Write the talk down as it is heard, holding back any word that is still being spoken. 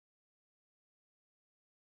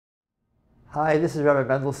Hi, this is Rabbi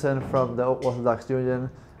Mendelson from the Orthodox Union.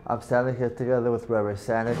 I'm standing here together with Rabbi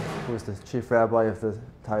Sanik, who is the chief rabbi of the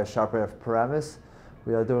entire ShopRite of Paramus.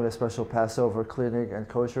 We are doing a special Passover cleaning and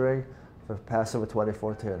koshering for Passover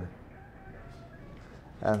 2014.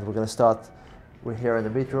 And we're going to start, we're here in the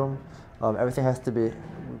meat room. Everything has to be,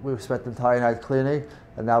 we've spent the entire night cleaning,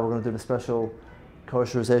 and now we're going to do the special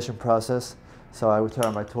kosherization process. So I will turn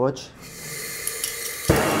on my torch.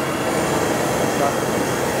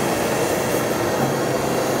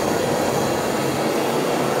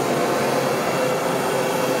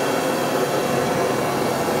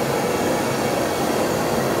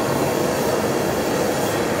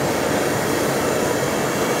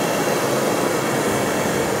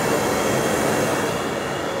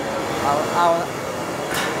 Our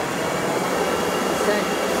sink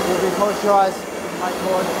will be kosherized with my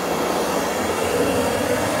torch.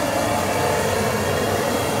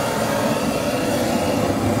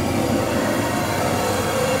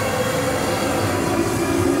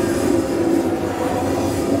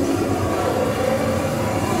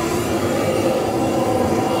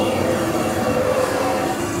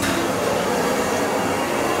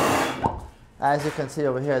 As you can see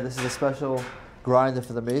over here, this is a special grinder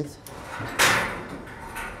for the meat.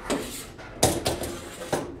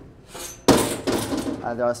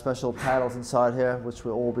 And there are special paddles inside here, which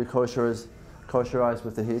will all be kosherized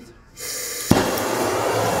with the heat.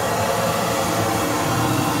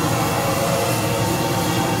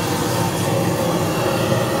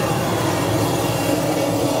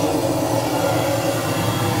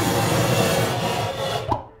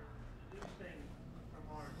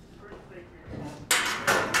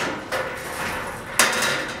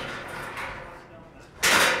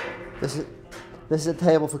 This is a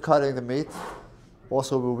table for cutting the meat.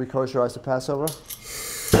 Also will be kosherized to Passover.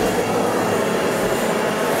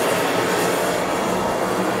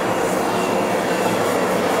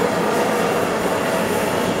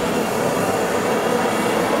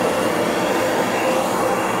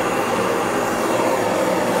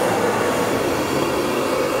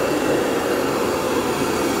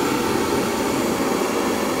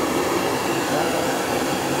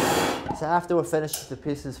 So after we're finished with the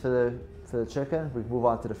pieces for the chicken, we move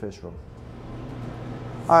on to the fish room.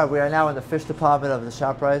 All right, we are now in the fish department of the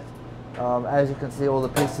ShopRite. As you can see, all the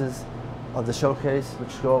pieces of the showcase,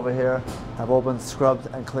 which go over here, have all been scrubbed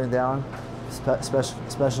and cleaned down,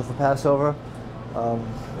 special for Passover.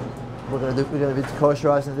 We're going to be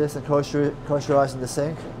kosherizing this and kosherizing the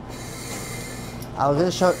sink. I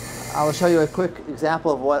will show you a quick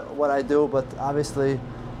example of what I do, but obviously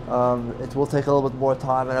it will take a little bit more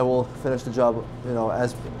time, and I will finish the job,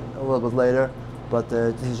 as a little bit later. But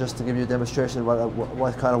this is just to give you a demonstration of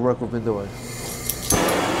what kind of work we've been doing.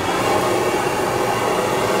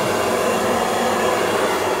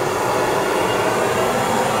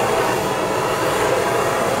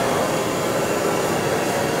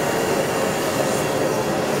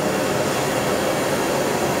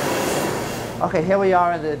 Okay, here we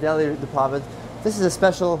are in the deli department. This is a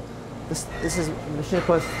special, this is a machine that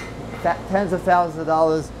costs tens of thousands of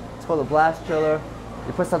dollars. It's called a blast chiller.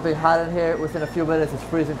 You put something hot in here, within a few minutes it's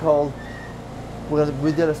freezing cold.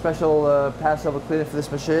 We did a special Passover cleaning for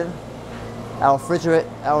this machine. Our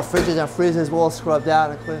fridges and freezers were all scrubbed down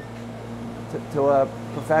and cleaned to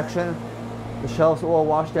perfection. The shelves were all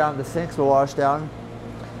washed down, the sinks were washed down.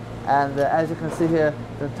 And as you can see here,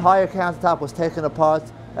 the entire countertop was taken apart,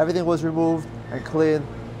 everything was removed and cleaned,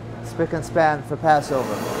 spick and span for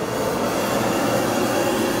Passover.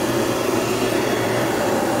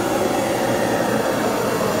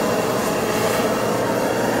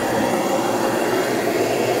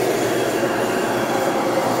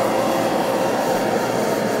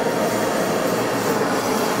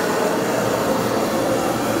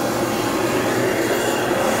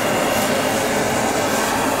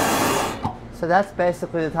 So that's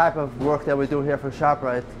basically the type of work that we do here for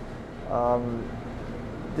ShopRite.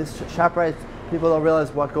 This ShopRite, people don't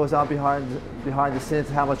realize what goes on behind the scenes,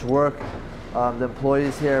 how much work the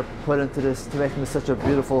employees here put into this to making this such a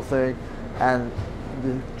beautiful thing. And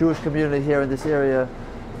the Jewish community here in this area,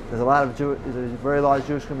 there's a very large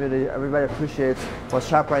Jewish community. Everybody appreciates what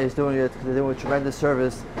ShopRite is doing because they're doing a tremendous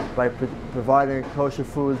service by providing kosher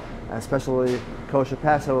food, and especially kosher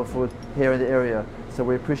Passover food here in the area. So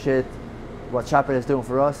we appreciate what ShopRite is doing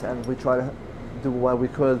for us, and we try to do what we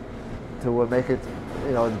could to make it,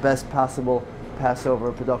 the best possible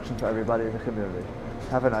Passover production for everybody in the community.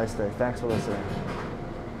 Have a nice day. Thanks for listening.